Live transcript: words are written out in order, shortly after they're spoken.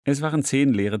Es waren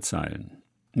 10 leere Zeilen.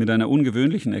 Mit einer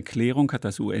ungewöhnlichen Erklärung hat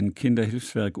das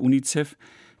UN-Kinderhilfswerk UNICEF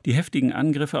die heftigen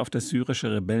Angriffe auf das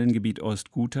syrische Rebellengebiet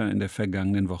Ost-Ghouta in der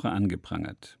vergangenen Woche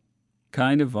angeprangert.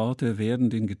 Keine Worte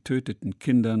werden den getöteten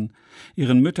Kindern,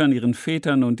 ihren Müttern, ihren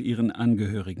Vätern und ihren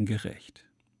Angehörigen gerecht.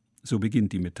 So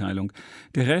beginnt die Mitteilung.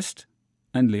 Der Rest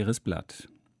ein leeres Blatt.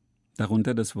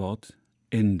 Darunter das Wort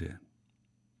Ende.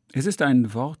 Es ist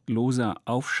ein wortloser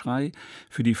Aufschrei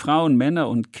für die Frauen, Männer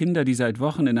und Kinder, die seit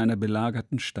Wochen in einer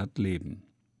belagerten Stadt leben.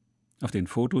 Auf den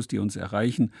Fotos, die uns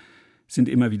erreichen, sind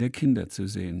immer wieder Kinder zu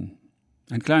sehen.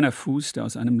 Ein kleiner Fuß, der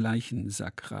aus einem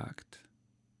Leichensack ragt.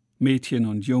 Mädchen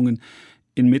und Jungen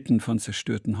inmitten von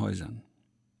zerstörten Häusern.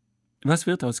 Was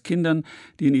wird aus Kindern,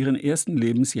 die in ihren ersten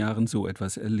Lebensjahren so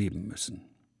etwas erleben müssen?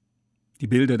 Die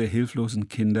Bilder der hilflosen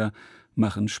Kinder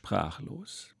machen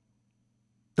sprachlos.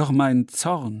 Doch mein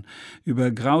Zorn über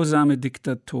grausame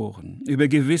Diktatoren, über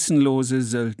gewissenlose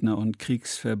Söldner und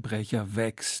Kriegsverbrecher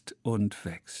wächst und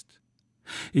wächst.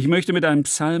 Ich möchte mit einem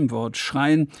Psalmwort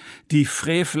schreien: Die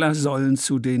Frevler sollen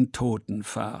zu den Toten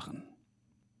fahren.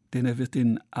 Denn er wird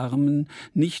den Armen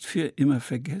nicht für immer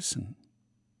vergessen.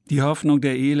 Die Hoffnung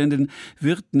der Elenden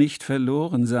wird nicht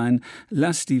verloren sein.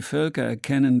 Lass die Völker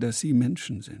erkennen, dass sie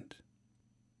Menschen sind.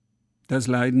 Das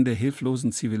Leiden der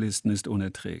hilflosen Zivilisten ist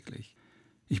unerträglich.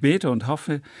 Ich bete und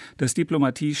hoffe, dass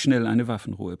Diplomatie schnell eine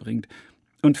Waffenruhe bringt.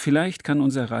 Und vielleicht kann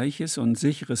unser reiches und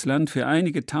sicheres Land für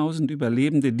einige tausend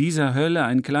Überlebende dieser Hölle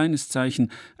ein kleines Zeichen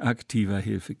aktiver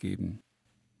Hilfe geben.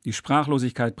 Die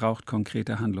Sprachlosigkeit braucht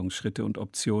konkrete Handlungsschritte und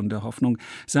Optionen der Hoffnung,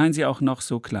 seien sie auch noch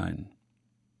so klein.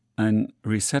 Ein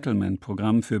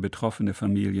Resettlement-Programm für betroffene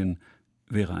Familien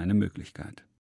wäre eine Möglichkeit.